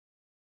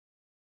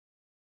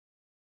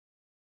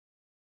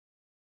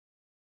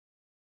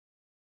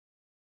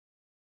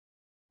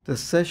The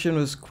session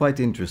was quite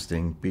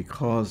interesting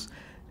because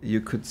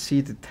you could see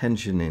the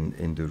tension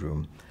in the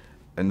room.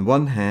 On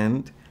one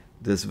hand,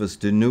 this was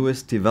the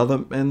newest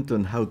development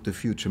on how the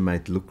future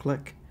might look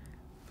like,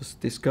 was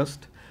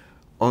discussed.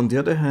 On the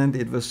other hand,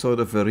 it was sort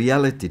of a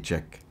reality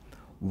check.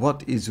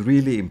 What is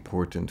really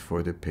important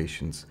for the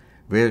patients?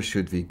 Where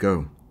should we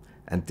go?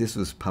 And this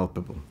was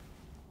palpable.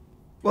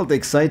 Well, the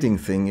exciting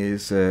thing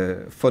is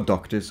for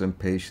doctors and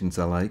patients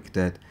alike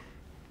that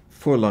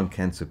for lung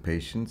cancer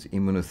patients,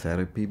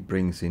 immunotherapy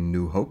brings in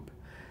new hope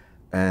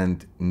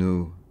and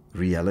new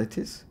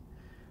realities.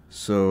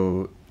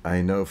 So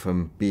I know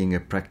from being a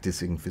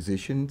practicing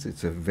physician,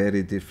 it's a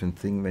very different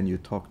thing when you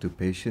talk to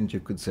patients. You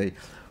could say,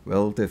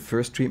 well, the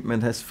first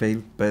treatment has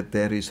failed, but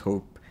there is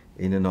hope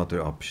in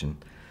another option.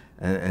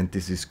 And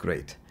this is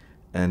great.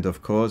 And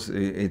of course,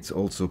 it's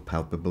also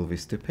palpable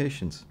with the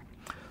patients.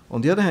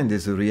 On the other hand,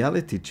 there's a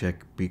reality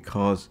check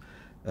because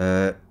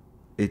it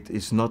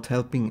is not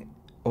helping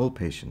all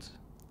patients.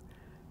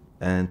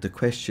 And the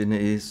question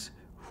is,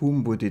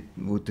 whom would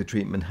the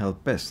treatment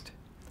help best?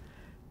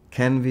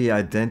 Can we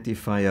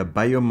identify a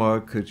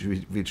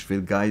biomarker which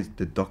will guide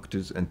the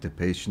doctors and the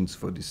patients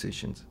for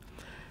decisions?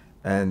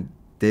 And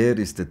there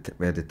is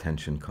where the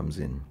tension comes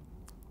in.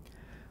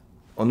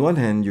 On one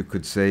hand, you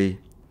could say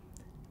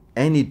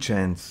any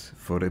chance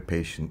for a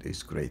patient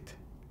is great.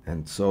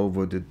 And so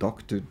would the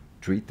doctor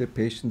treat the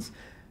patients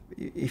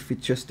if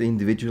it's just the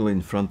individual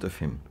in front of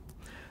him.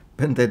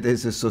 But that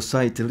there's a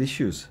societal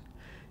issues.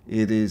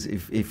 It is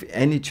if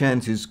any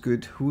chance is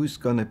good, who's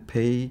going to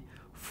pay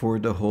for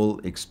the whole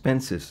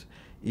expenses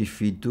if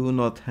we do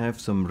not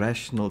have some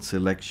rational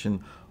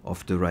selection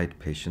of the right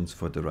patients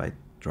for the right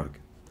drug?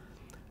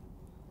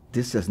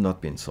 This has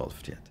not been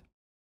solved yet.